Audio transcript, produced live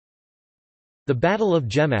The Battle of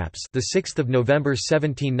Jemappes, the 6th of November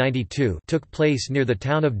 1792, took place near the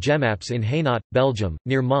town of Jemappes in Hainaut, Belgium,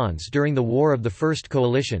 near Mons during the War of the First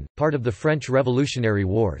Coalition, part of the French Revolutionary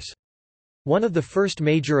Wars. One of the first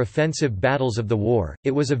major offensive battles of the war,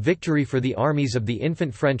 it was a victory for the armies of the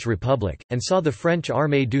infant French Republic, and saw the French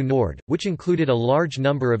Armée du Nord, which included a large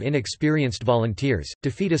number of inexperienced volunteers,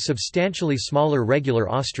 defeat a substantially smaller regular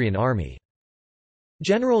Austrian army.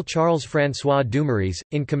 General Charles-François Dumouriez,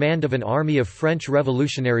 in command of an army of French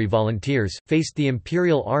Revolutionary Volunteers, faced the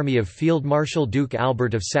Imperial Army of Field Marshal Duke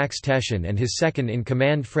Albert of Saxe-Teschen and his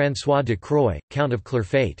second-in-command François de Croix, Count of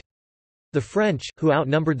Clerfayt. The French, who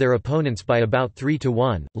outnumbered their opponents by about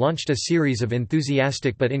 3-1, launched a series of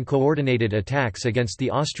enthusiastic but uncoordinated attacks against the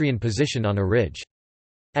Austrian position on a ridge.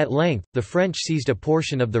 At length, the French seized a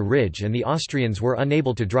portion of the ridge and the Austrians were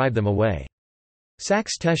unable to drive them away.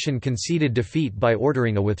 Saxe-Teschen conceded defeat by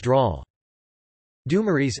ordering a withdrawal.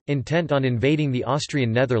 Dumouriez, intent on invading the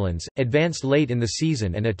Austrian Netherlands, advanced late in the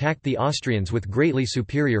season and attacked the Austrians with greatly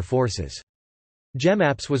superior forces.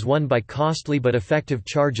 Jemappes was won by costly but effective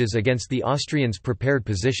charges against the Austrians' prepared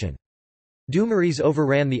position. Dumouriez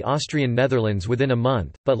overran the Austrian Netherlands within a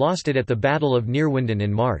month, but lost it at the Battle of Neerwinden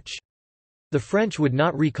in March. The French would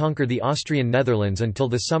not reconquer the Austrian Netherlands until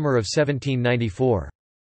the summer of 1794.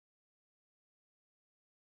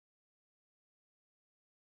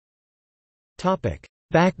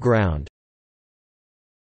 Background.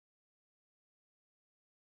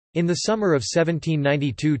 In the summer of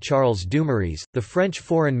 1792, Charles Dumouriez, the French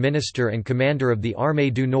foreign minister and commander of the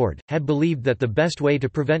Armée du Nord, had believed that the best way to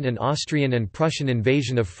prevent an Austrian and Prussian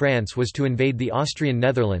invasion of France was to invade the Austrian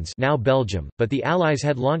Netherlands, now Belgium, but the Allies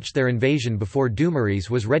had launched their invasion before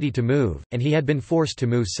Dumouriez was ready to move, and he had been forced to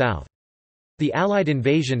move south. The Allied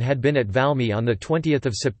invasion had been at Valmy on 20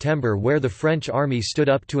 September, where the French army stood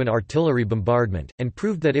up to an artillery bombardment, and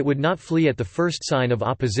proved that it would not flee at the first sign of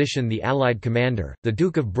opposition. The Allied commander, the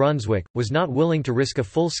Duke of Brunswick, was not willing to risk a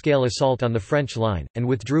full-scale assault on the French line, and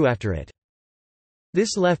withdrew after it.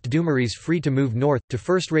 This left Dumouriez free to move north, to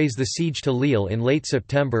first raise the siege to Lille in late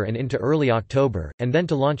September and into early October, and then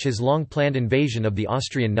to launch his long-planned invasion of the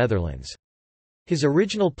Austrian Netherlands. His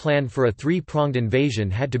original plan for a three-pronged invasion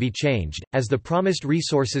had to be changed, as the promised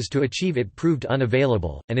resources to achieve it proved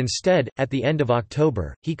unavailable, and instead, at the end of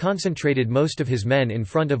October, he concentrated most of his men in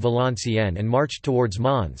front of Valenciennes and marched towards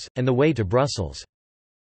Mons, and the way to Brussels.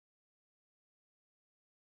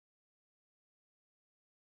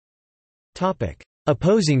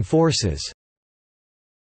 Opposing forces.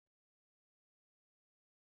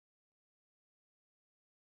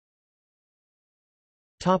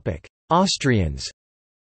 Austrians.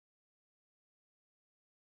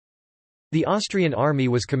 The Austrian army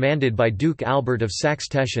was commanded by Duke Albert of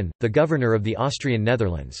Saxe-Teschen, the governor of the Austrian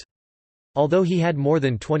Netherlands. Although he had more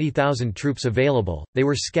than 20,000 troops available, they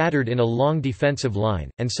were scattered in a long defensive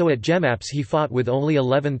line, and so at Jemappes he fought with only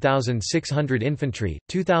 11,600 infantry,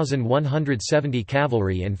 2,170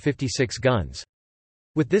 cavalry and 56 guns.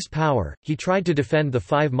 With this power, he tried to defend the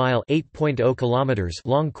 5-mile (8.0 km)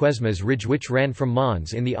 long Cuesmes Ridge which ran from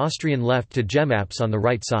Mons in the Austrian left to Jemappes on the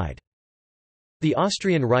right side. The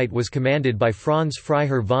Austrian right was commanded by Franz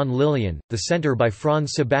Freiherr von Lilien, the centre by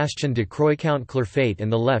Franz Sebastian de Croix Count Clerfayt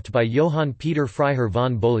and the left by Johann Peter Freiherr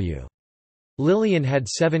von Beaulieu. Lilien had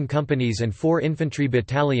 7 companies and 4 infantry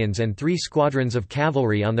battalions and 3 squadrons of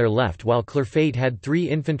cavalry on their left, while Clerfayt had 3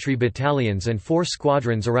 infantry battalions and 4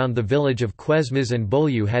 squadrons around the village of Cuesmes, and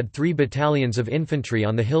Beaulieu had 3 battalions of infantry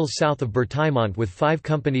on the hills south of Bertaimont with 5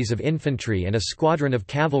 companies of infantry and a squadron of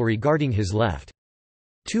cavalry guarding his left.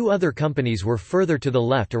 2 other companies were further to the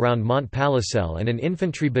left around Montpalissel and an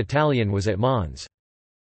infantry battalion was at Mons.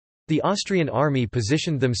 The Austrian army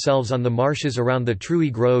positioned themselves on the marshes around the Truy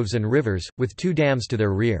groves and rivers, with 2 dams to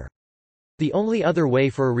their rear. The only other way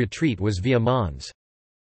for a retreat was via Mons.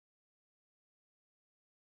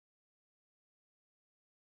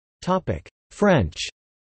 French.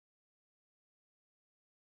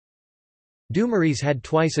 Dumouriez had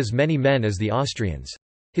twice as many men as the Austrians.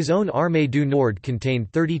 His own Armée du Nord contained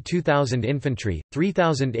 32,000 infantry,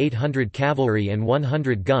 3,800 cavalry and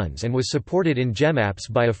 100 guns and was supported in Jemappes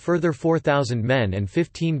by a further 4,000 men and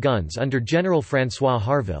 15 guns under General François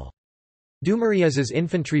Harville. Dumouriez's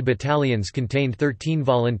infantry battalions contained 13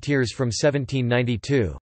 volunteers from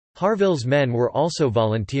 1792. Harville's men were also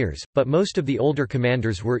volunteers, but most of the older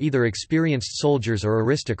commanders were either experienced soldiers or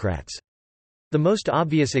aristocrats. The most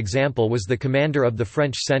obvious example was the commander of the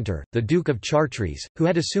French centre, the Duke of Chartres, who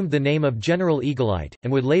had assumed the name of General Egalite,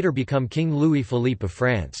 and would later become King Louis-Philippe of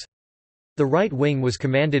France. The right wing was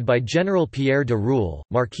commanded by General Pierre de Roule,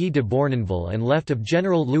 Marquis de Bournonville and left of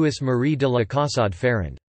General Louis-Marie de la Cassade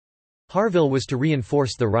Ferrand. Harville was to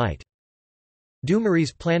reinforce the right.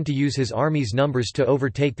 Dumouriez planned to use his army's numbers to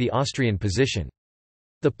overtake the Austrian position.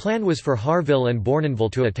 The plan was for Harville and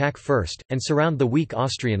Bournonville to attack first, and surround the weak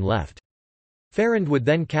Austrian left. Ferrand would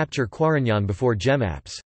then capture Quarignan before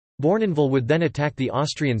Jemappes. Bournonville would then attack the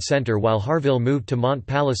Austrian centre while Harville moved to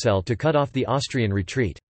Mont-Palissel to cut off the Austrian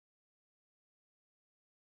retreat.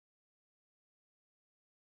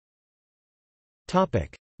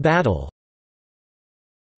 Battle.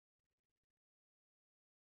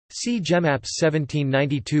 See Jemappes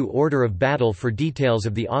 1792 Order of Battle for details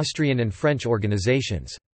of the Austrian and French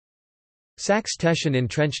organizations. Saxe-Teschen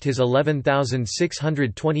entrenched his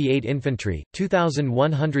 11,628 infantry,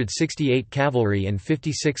 2,168 cavalry and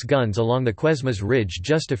 56 guns along the Cuesmes Ridge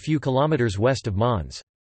just a few kilometers west of Mons.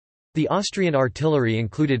 The Austrian artillery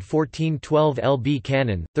included 14 12 lb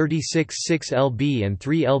cannon, 36 6 lb and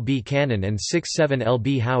 3 lb cannon and 6 7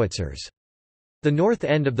 lb howitzers. The north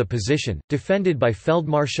end of the position, defended by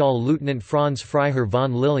Feldmarschall Lieutenant Franz Freiherr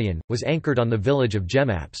von Lilien, was anchored on the village of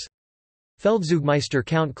Jemappes. Feldzeugmeister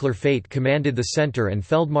Count Clerfayt commanded the centre and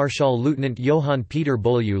Feldmarschall Lieutenant Johann Peter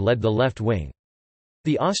Beaulieu led the left wing.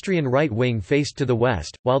 The Austrian right wing faced to the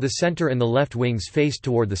west, while the centre and the left wings faced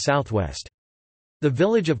toward the southwest. The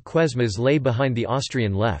village of Cuesmes lay behind the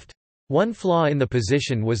Austrian left. One flaw in the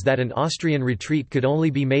position was that an Austrian retreat could only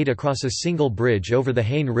be made across a single bridge over the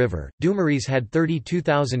Haine River. Dumouriez had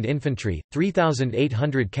 32,000 infantry,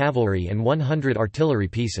 3,800 cavalry and 100 artillery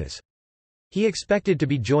pieces. He expected to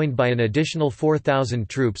be joined by an additional 4,000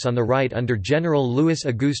 troops on the right under General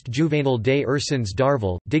Louis-Auguste Juvenal des Ursins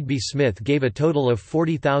d'Arville. Digby Smith gave a total of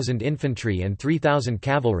 40,000 infantry and 3,000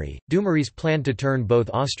 cavalry. Dumouriez planned to turn both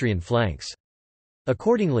Austrian flanks.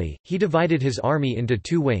 Accordingly, he divided his army into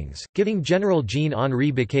two wings, giving General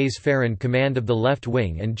Jean-Henri Bécaze-Ferrand command of the left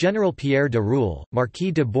wing and General Pierre de Roule,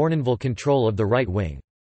 Marquis de Bournonville control of the right wing.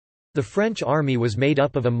 The French army was made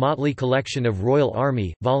up of a motley collection of Royal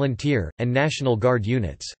Army, Volunteer, and National Guard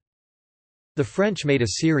units. The French made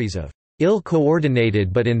a series of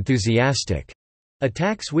ill-coordinated but enthusiastic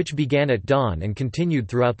attacks which began at dawn and continued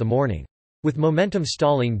throughout the morning. With momentum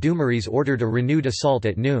stalling, Dumouriez ordered a renewed assault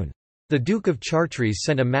at noon. The Duke of Chartres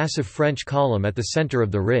sent a massive French column at the centre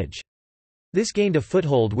of the ridge. This gained a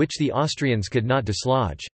foothold which the Austrians could not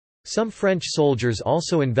dislodge. Some French soldiers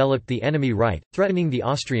also enveloped the enemy right, threatening the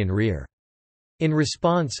Austrian rear. In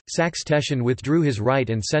response, Saxe-Teschen withdrew his right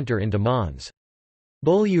and centre into Mons.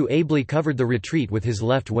 Beaulieu ably covered the retreat with his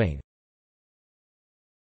left wing.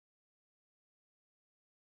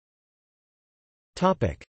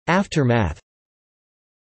 Aftermath.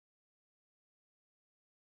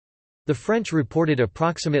 The French reported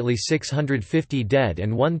approximately 650 dead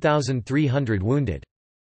and 1,300 wounded.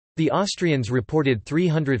 The Austrians reported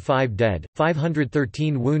 305 dead,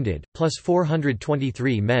 513 wounded, plus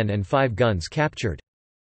 423 men and 5 guns captured.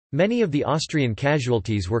 Many of the Austrian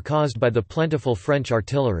casualties were caused by the plentiful French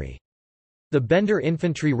artillery. The Bender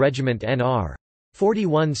Infantry Regiment Nr.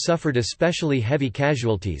 41 suffered especially heavy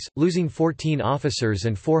casualties, losing 14 officers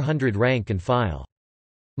and 400 rank and file.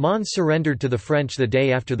 Mons surrendered to the French the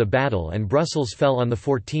day after the battle and Brussels fell on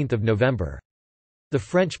 14 November. The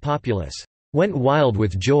French populace went wild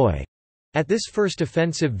with joy at this first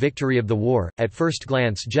offensive victory of the war. At first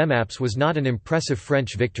glance, Jemappes was not an impressive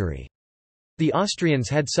French victory. The Austrians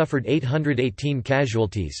had suffered 818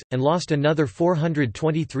 casualties, and lost another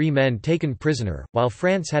 423 men taken prisoner, while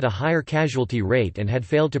France had a higher casualty rate and had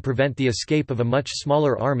failed to prevent the escape of a much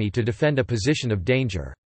smaller army to defend a position of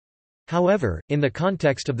danger. However, in the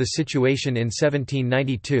context of the situation in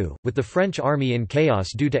 1792, with the French army in chaos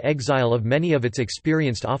due to exile of many of its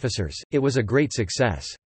experienced officers, it was a great success.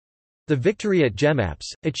 The victory at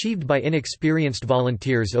Jemappes, achieved by inexperienced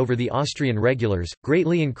volunteers over the Austrian regulars,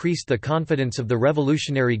 greatly increased the confidence of the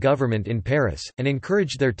revolutionary government in Paris, and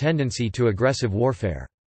encouraged their tendency to aggressive warfare.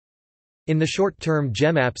 In the short term,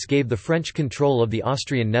 Jemappes gave the French control of the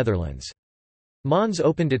Austrian Netherlands. Mons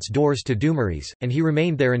opened its doors to Dumouriez, and he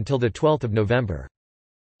remained there until 12 November.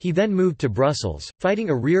 He then moved to Brussels, fighting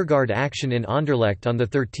a rearguard action in Anderlecht on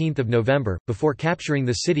 13 November, before capturing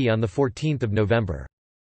the city on 14 November.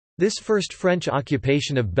 This first French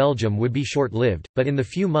occupation of Belgium would be short-lived, but in the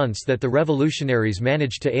few months that the revolutionaries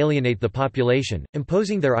managed to alienate the population,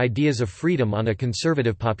 imposing their ideas of freedom on a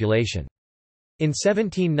conservative population. In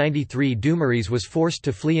 1793 Dumouriez was forced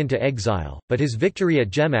to flee into exile, but his victory at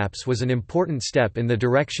Jemappes was an important step in the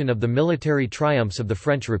direction of the military triumphs of the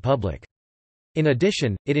French Republic. In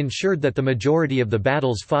addition, it ensured that the majority of the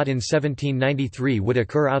battles fought in 1793 would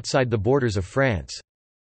occur outside the borders of France.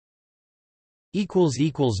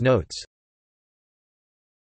 Notes